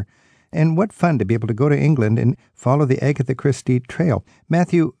writer. And what fun to be able to go to England and follow the Agatha Christie trail.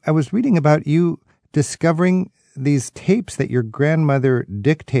 Matthew, I was reading about you discovering these tapes that your grandmother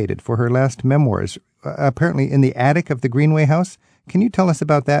dictated for her last memoirs, apparently in the attic of the Greenway house. Can you tell us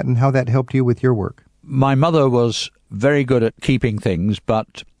about that and how that helped you with your work? My mother was very good at keeping things,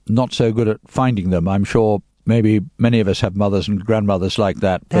 but not so good at finding them. I'm sure maybe many of us have mothers and grandmothers like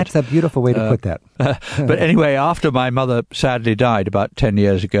that. That's a beautiful way to put that. But anyway, after my mother sadly died about 10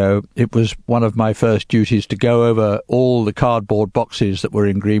 years ago, it was one of my first duties to go over all the cardboard boxes that were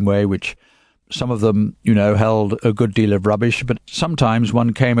in Greenway, which some of them, held a good deal of rubbish, but sometimes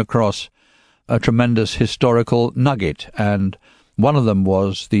one came across a tremendous historical nugget, and one of them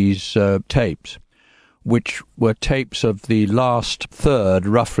was these tapes, which were tapes of the last third,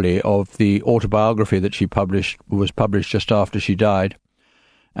 roughly, of the autobiography that she was published just after she died,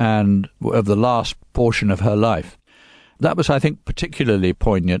 and of the last portion of her life. That was, I think, particularly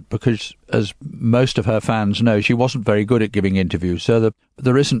poignant because, as most of her fans know, she wasn't very good at giving interviews, so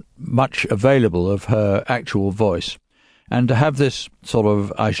there isn't much available of her actual voice. And to have this sort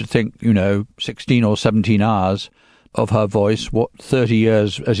of, I should think, 16 or 17 hours of her voice, 30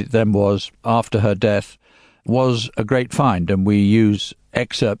 years as it then was after her death, was a great find, and we use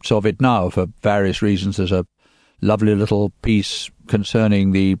excerpts of it now for various reasons. There's a lovely little piece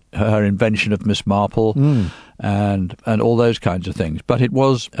concerning her invention of Miss Marple and all those kinds of things. But it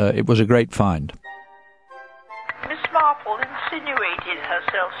was a great find. Miss Marple insinuated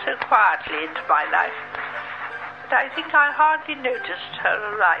herself so quietly into my life that I think I hardly noticed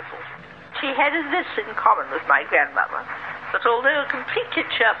her arrival. She had this in common with my grandmother, that although a completely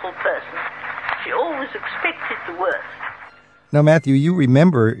cheerful person, she always expected the worst. Now, Matthew, you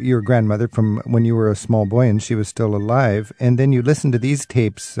remember your grandmother from when you were a small boy and she was still alive, and then you listened to these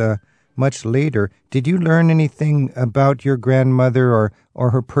tapes much later. Did you learn anything about your grandmother or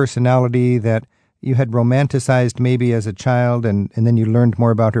her personality that you had romanticized maybe as a child, and then you learned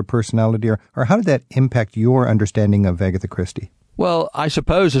more about her personality, or how did that impact your understanding of Agatha Christie? Well, I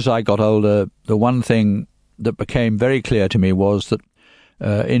suppose as I got older, the one thing that became very clear to me was that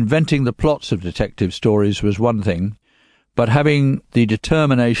Inventing the plots of detective stories was one thing, but having the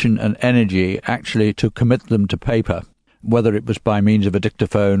determination and energy actually to commit them to paper, whether it was by means of a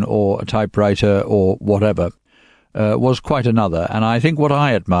dictaphone or a typewriter or whatever, was quite another. And I think what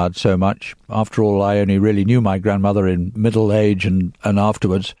I admired so much, after all, I only really knew my grandmother in middle age and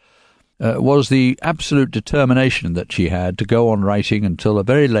afterwards, was the absolute determination that she had to go on writing until a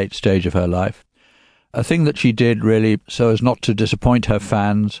very late stage of her life. A thing that she did really so as not to disappoint her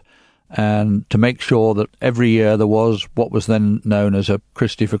fans and to make sure that every year there was what was then known as a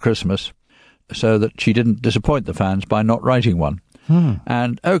Christie for Christmas, so that she didn't disappoint the fans by not writing one.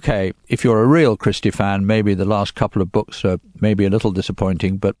 And, okay, if you're a real Christie fan, maybe the last couple of books are maybe a little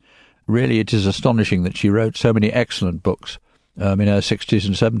disappointing, but really it is astonishing that she wrote so many excellent books in her 60s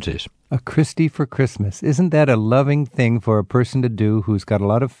and 70s. A Christie for Christmas. Isn't that a loving thing for a person to do who's got a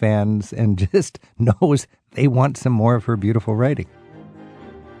lot of fans and just knows they want some more of her beautiful writing?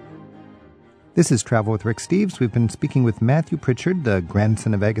 This is Travel with Rick Steves. We've been speaking with Matthew Pritchard, the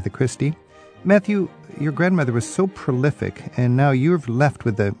grandson of Agatha Christie. Matthew, your grandmother was so prolific, and now you're left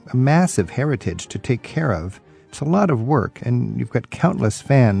with a massive heritage to take care of. It's a lot of work, and you've got countless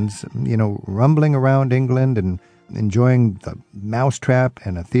fans, rumbling around England and enjoying the Mousetrap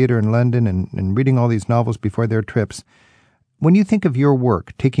and a theatre in London and reading all these novels before their trips. When you think of your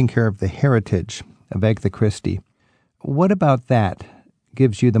work, taking care of the heritage of Agatha Christie, what about that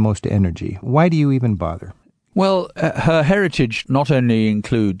gives you the most energy? Why do you even bother? Well, her heritage not only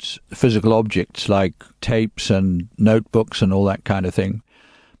includes physical objects like tapes and notebooks and all that kind of thing.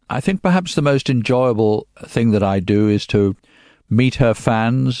 I think perhaps the most enjoyable thing that I do is to meet her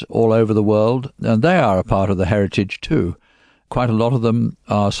fans all over the world, and they are a part of the heritage too. Quite a lot of them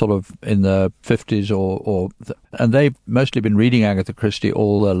are sort of in their 50s and they've mostly been reading Agatha Christie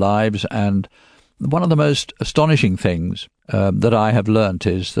all their lives. And one of the most astonishing things that I have learnt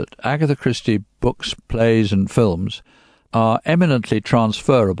is that Agatha Christie books, plays and films are eminently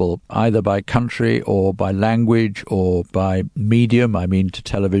transferable either by country or by language or by medium, I mean to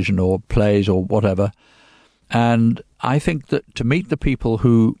television or plays or whatever. And I think that to meet the people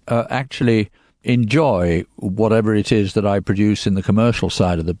who actually enjoy whatever it is that I produce in the commercial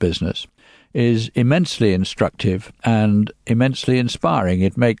side of the business is immensely instructive and immensely inspiring.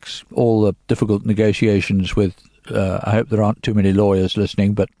 It makes all the difficult negotiations with, I hope there aren't too many lawyers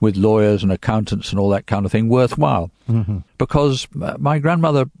listening, but with lawyers and accountants and all that kind of thing worthwhile. Mm-hmm. Because my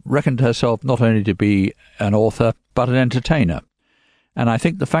grandmother reckoned herself not only to be an author, but an entertainer. And I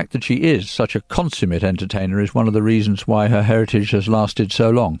think the fact that she is such a consummate entertainer is one of the reasons why her heritage has lasted so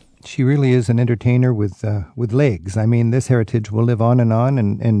long. She really is an entertainer with legs. I mean, this heritage will live on,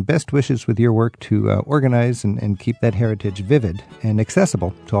 and best wishes with your work to organize and keep that heritage vivid and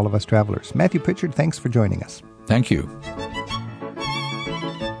accessible to all of us travelers. Matthew Pritchard, thanks for joining us. Thank you.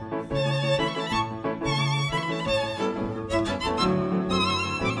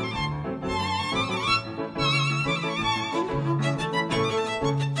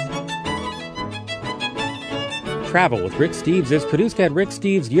 Travel with Rick Steves is produced at Rick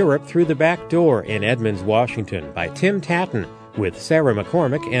Steves Europe Through the Back Door in Edmonds, Washington by Tim Tatton with Sarah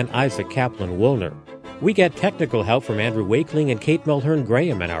McCormick and Isaac Kaplan-Woolner. We get technical help from Andrew Wakeling and Kate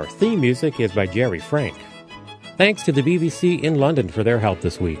Mulhern-Graham, and our theme music is by Jerry Frank. Thanks to the BBC in London for their help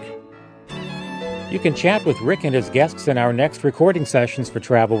this week. You can chat with Rick and his guests in our next recording sessions for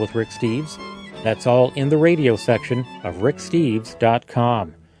Travel with Rick Steves. That's all in the radio section of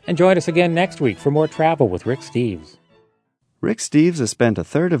ricksteves.com. And join us again next week for more Travel with Rick Steves. Rick Steves has spent a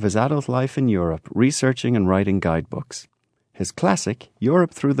third of his adult life in Europe researching and writing guidebooks. His classic,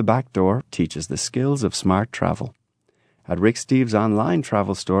 Europe Through the Back Door, teaches the skills of smart travel. At Rick Steves' online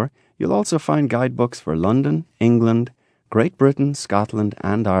travel store, you'll also find guidebooks for London, England, Great Britain, Scotland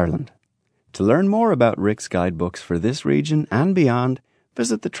and Ireland. To learn more about Rick's guidebooks for this region and beyond,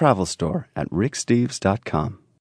 visit the travel store at ricksteves.com.